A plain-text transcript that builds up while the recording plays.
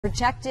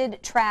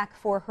Projected track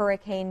for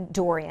Hurricane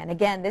Dorian.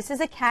 Again, this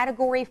is a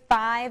Category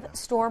 5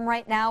 storm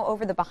right now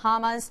over the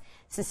Bahamas.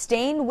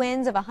 Sustained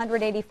winds of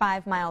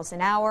 185 miles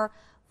an hour.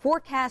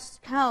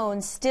 Forecast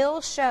cone still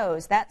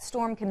shows that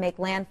storm can make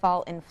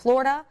landfall in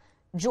Florida,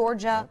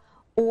 Georgia,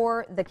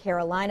 or the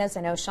Carolinas.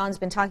 I know Sean's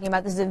been talking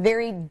about this is a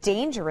very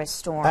dangerous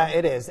storm.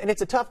 It is, and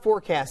it's a tough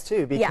forecast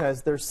too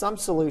because there's some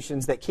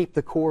solutions that keep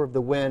the core of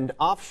the wind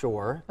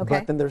offshore,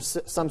 but then there's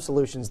some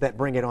solutions that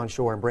bring it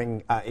onshore and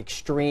bring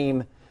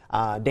extreme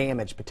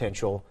damage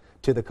potential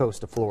to the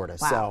coast of Florida.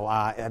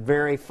 Wow. So a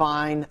very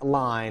fine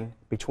line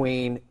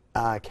between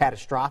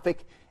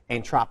catastrophic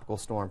and tropical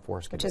storm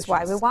force conditions.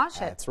 Which is why we watch it.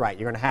 That's right.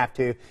 You're going to have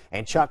to.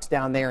 And Chuck's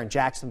down there in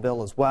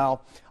Jacksonville as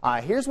well.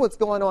 Here's what's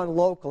going on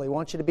locally. I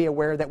want you to be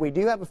aware that we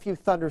do have a few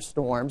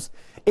thunderstorms.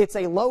 It's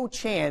a low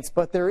chance,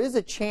 but there is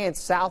a chance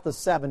south of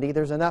 70.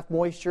 There's enough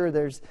moisture.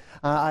 There's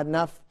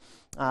enough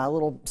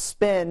little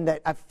spin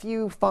that a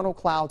few funnel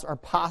clouds are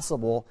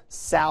possible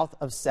south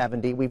of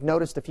 70. We've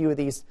noticed a few of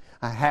these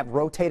have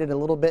rotated a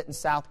little bit in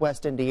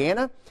southwest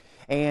Indiana.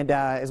 And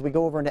as we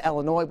go over into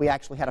Illinois, we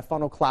actually had a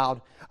funnel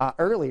cloud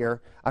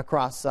earlier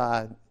across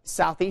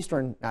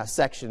southeastern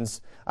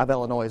sections of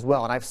Illinois as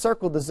well. And I've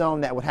circled the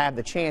zone that would have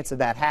the chance of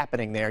that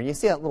happening there. You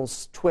see that little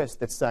twist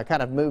that's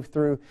kind of moved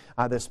through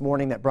this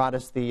morning that brought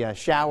us the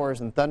showers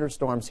and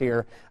thunderstorms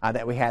here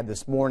that we had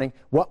this morning.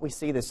 What we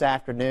see this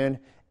afternoon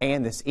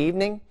and this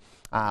evening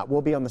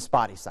will be on the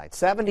spotty side.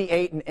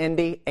 78 in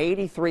Indy,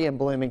 83 in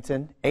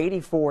Bloomington,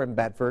 84 in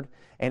Bedford,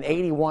 and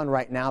 81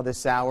 right now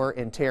this hour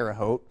in Terre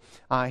Haute.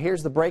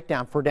 Here's the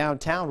breakdown for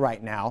downtown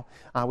right now.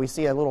 We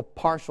see a little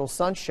partial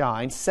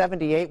sunshine,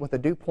 78 with a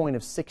dew point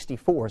of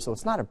 64, so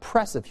it's not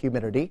oppressive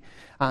humidity,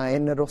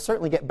 and it'll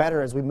certainly get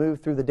better as we move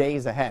through the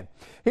days ahead.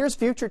 Here's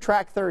future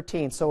track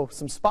 13, so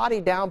some spotty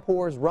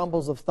downpours,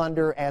 rumbles of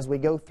thunder as we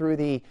go through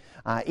the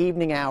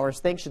evening hours.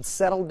 Things should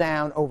settle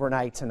down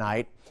overnight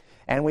tonight.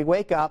 And we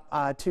wake up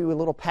to a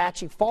little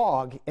patchy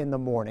fog in the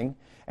morning,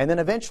 and then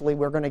eventually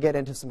we're going to get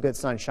into some good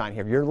sunshine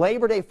here. Your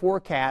Labor Day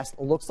forecast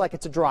looks like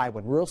it's a dry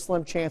one. Real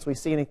slim chance we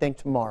see anything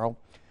tomorrow.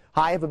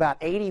 High of about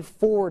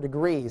 84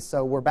 degrees,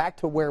 so we're back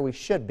to where we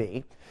should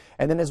be.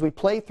 And then as we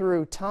play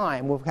through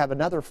time, we'll have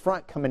another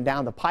front coming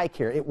down the pike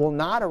here. It will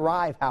not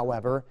arrive,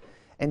 however,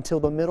 until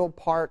the middle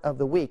part of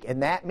the week,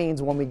 and that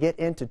means when we get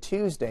into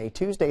Tuesday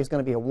is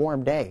going to be a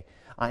warm day.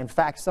 In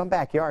fact, some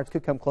backyards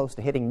could come close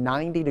to hitting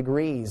 90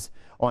 degrees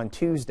on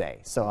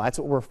Tuesday. So that's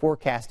what we're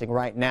forecasting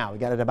right now. We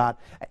got it about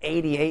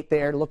 88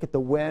 there. Look at the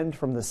wind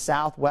from the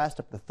southwest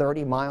up to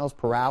 30 miles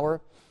per hour.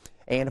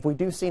 And if we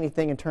do see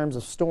anything in terms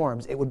of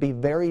storms, it would be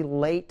very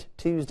late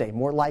Tuesday,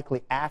 more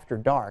likely after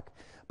dark,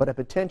 but a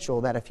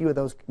potential that a few of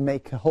those may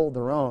hold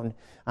their own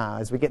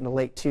as we get into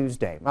late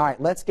Tuesday. All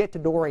right, let's get to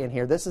Dorian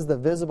here. This is the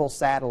visible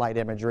satellite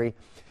imagery.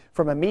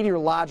 From a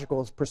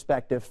meteorological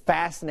perspective,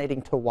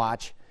 fascinating to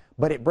watch.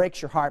 But it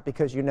breaks your heart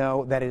because you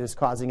know that it is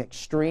causing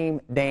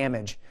extreme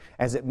damage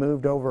as it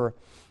moved over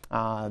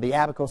the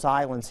Abacos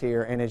Islands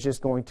here, and it's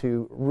just going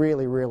to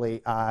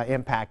really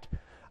impact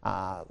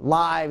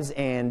lives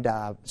and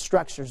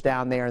structures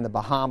down there in the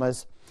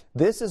Bahamas.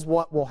 This is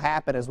what will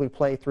happen as we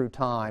play through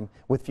time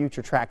with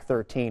Future Track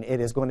 13. It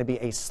is going to be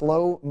a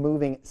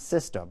slow-moving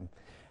system.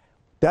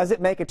 Does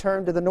it make a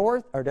turn to the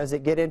north, or does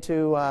it get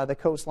into the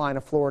coastline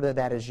of Florida?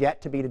 That is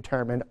yet to be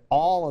determined.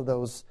 All of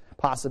those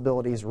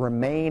possibilities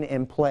remain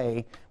in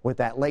play with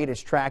that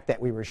latest track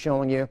that we were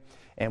showing you.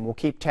 And we'll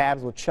keep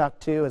tabs with Chuck,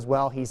 too, as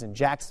well. He's in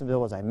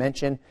Jacksonville, as I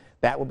mentioned.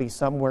 That will be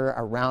somewhere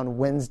around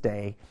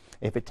Wednesday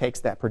if it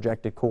takes that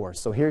projected course.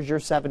 So here's your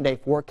 7-day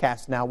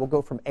forecast now. We'll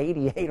go from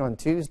 88 on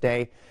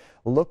Tuesday.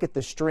 Look at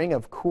the string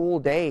of cool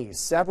days,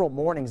 several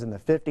mornings in the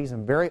 50s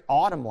and very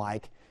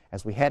autumn-like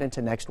as we head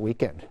into next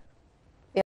weekend.